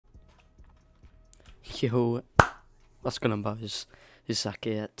Yo, what's going on, boys? It's Zach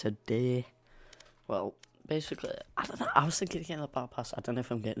here today. Well, basically, I don't know. I was thinking of getting the battle pass. I don't know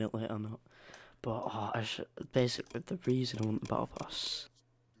if I'm getting it late or not. But basically, the reason I want the battle pass.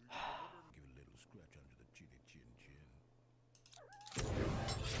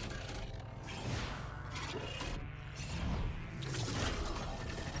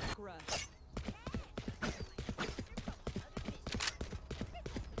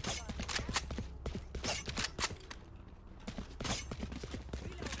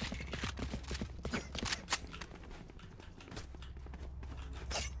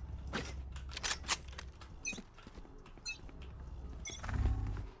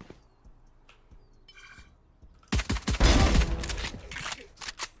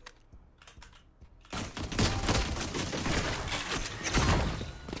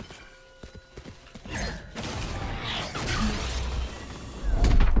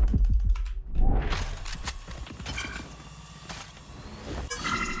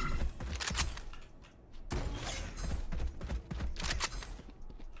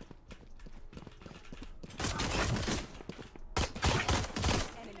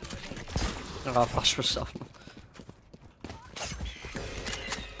 Oh, flash myself.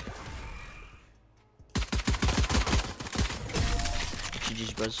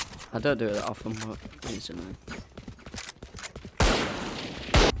 GG's, bros. I don't do it that often, but it's annoying.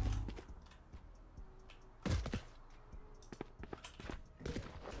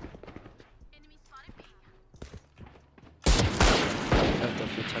 I've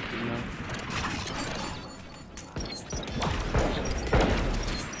definitely tagged him now.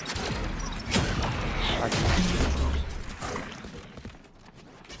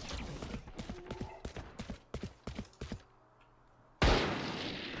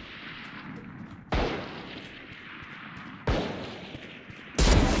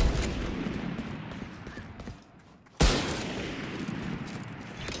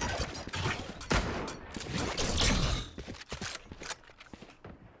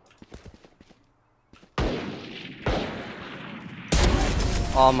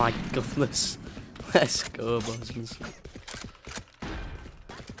 Oh my goodness. Let's go, boys.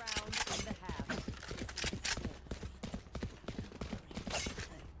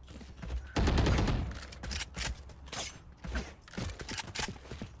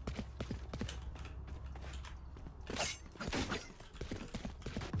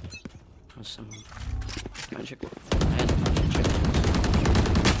 Some magic work.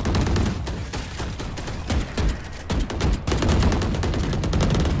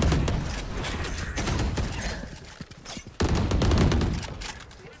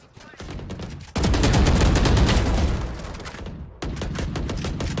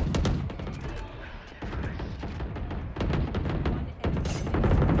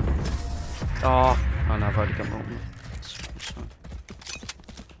 Oh no, I've already got more. It's fine.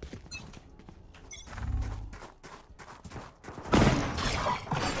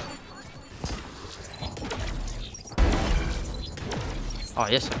 Oh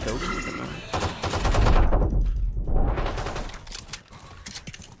yes, I killed him. Didn't I?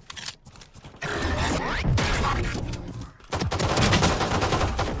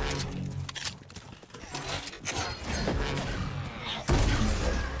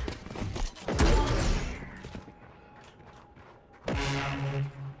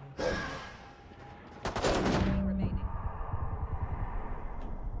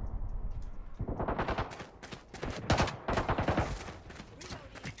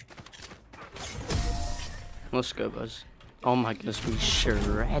 Let's go, boys. Oh my goodness, we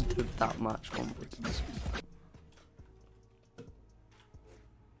shredded that match one week.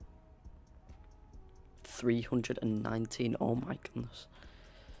 $319. Oh my goodness.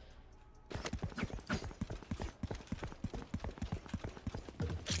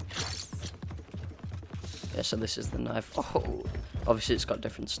 Yeah, so this is the knife. Oh, obviously it's got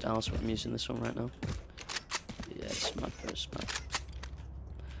different styles, but I'm using this one right now. Yeah, it's mad, bro, it's mad.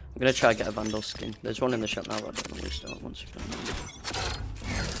 I'm gonna try to get a Vandal skin. There's one in the shop now, but I don't know where to once again.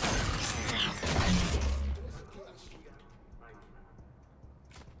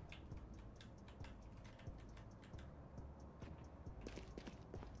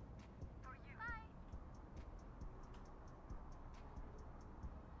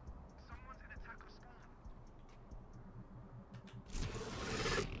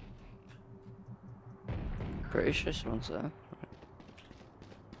 Pretty sure someone's there.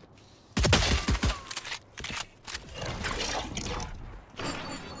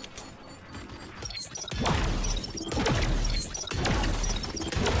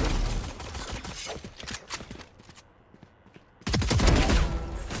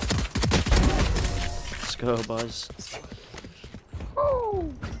 go, boys.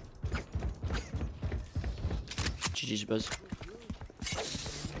 Woo! GG's, boys.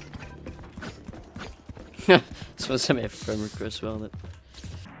 Someone sent me a friend request as well. That.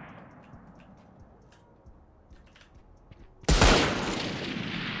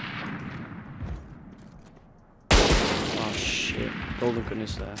 Oh shit! Golden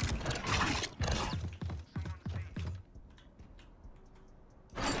goodness there.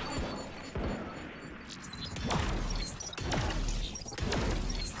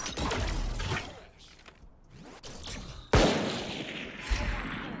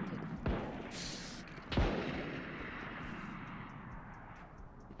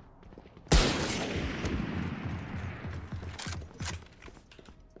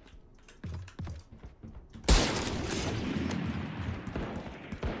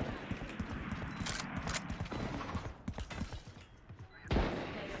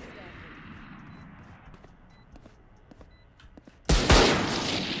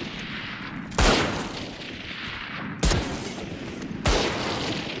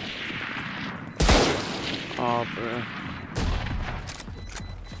 Oh, bro.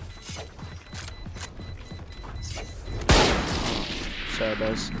 So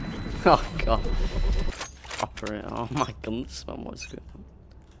does. Oh god. Operate. Oh my goodness, man, what's good?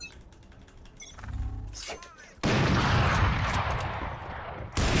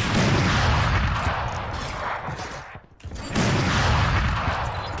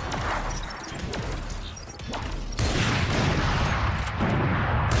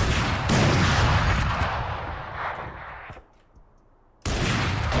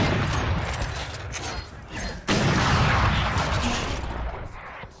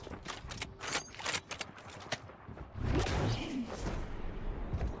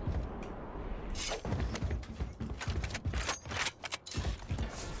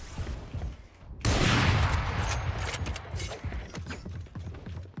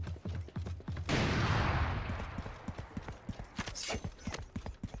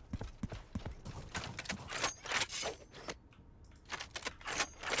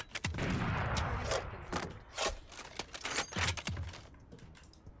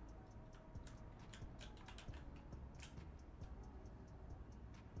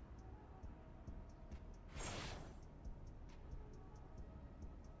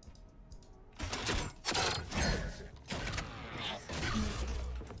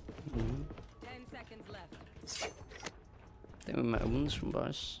 I think we might have won this one,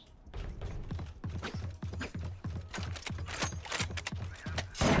 boys.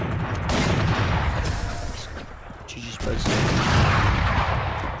 GG's, boys.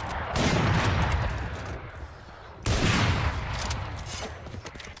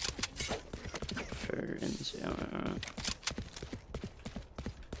 Fair ends, yeah, alright.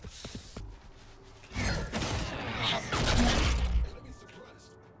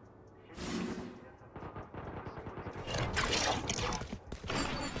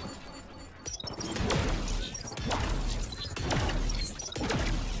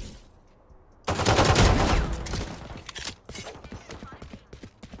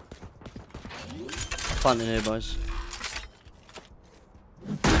 Planting here, boys.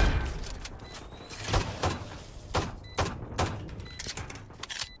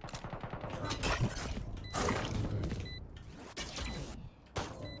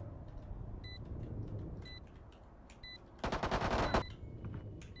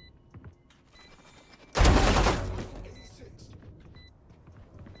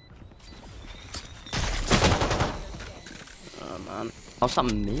 Oh man, how's that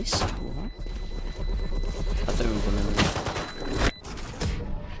miss? What? I don't even know.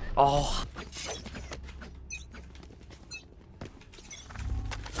 Oh.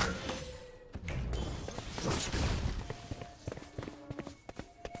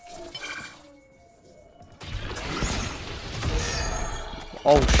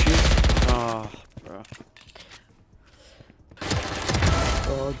 Oh shit. Oh, bro.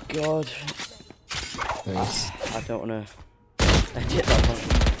 Oh god. Thanks. I don't wanna edit that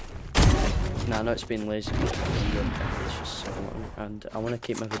one. Nah, I know it's been lazy, but it's just so long, and I want to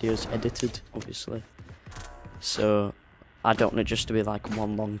keep my videos edited, obviously. So I don't want it just to be like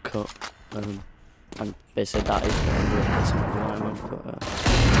one long cut, and basically that is what I'm doing. It's not but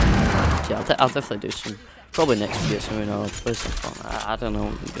yeah, I'll definitely do some. Probably next video, something or play some fun. I don't know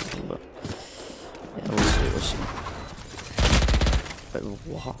what I'm doing, but yeah, we'll see. We'll see. Wait,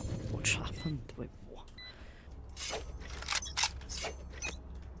 what? What just happened? Wait, what?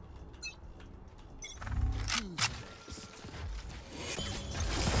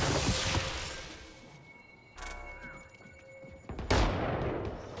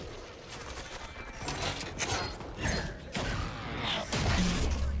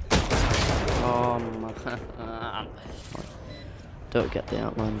 don't get the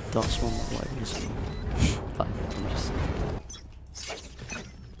outline dots one, whatever it is. But I'm just...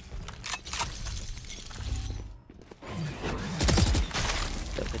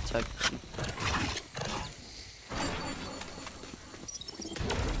 Get the tag.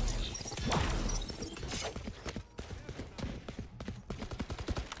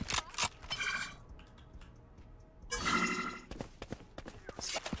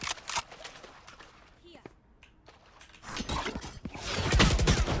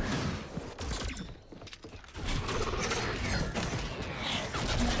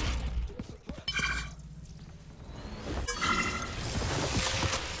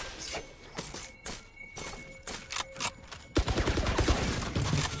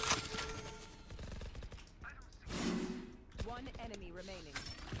 One enemy remaining.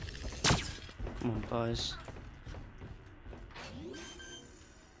 Come on, boys.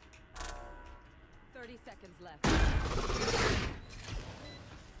 30 seconds left.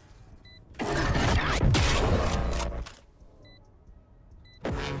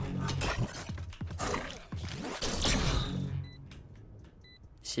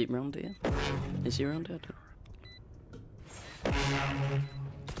 Is he around here? Is he around here?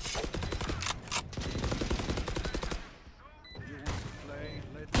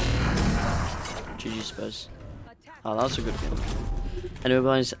 GG Spurs. Oh, that was a good game. Anyway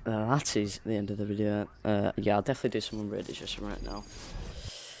guys, that is the end of the video. Yeah, I'll definitely do some unrated just right now.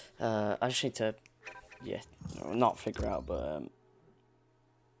 I just need to, yeah, not figure out, but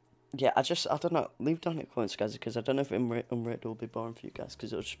yeah, I don't know, leave down in the comments guys, because I don't know if unrated will be boring for you guys,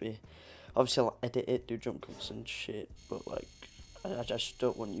 because it'll just be, obviously I'll edit it, do jump cuts and shit, but like, I just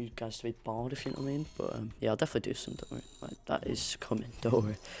don't want you guys to be bored, if you know what I mean. But yeah, I'll definitely do some, don't worry, like, that is coming, don't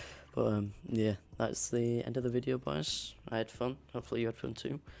worry. But yeah, that's the end of the video, boys. I had fun. Hopefully you had fun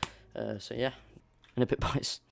too. So yeah, in a bit, boys.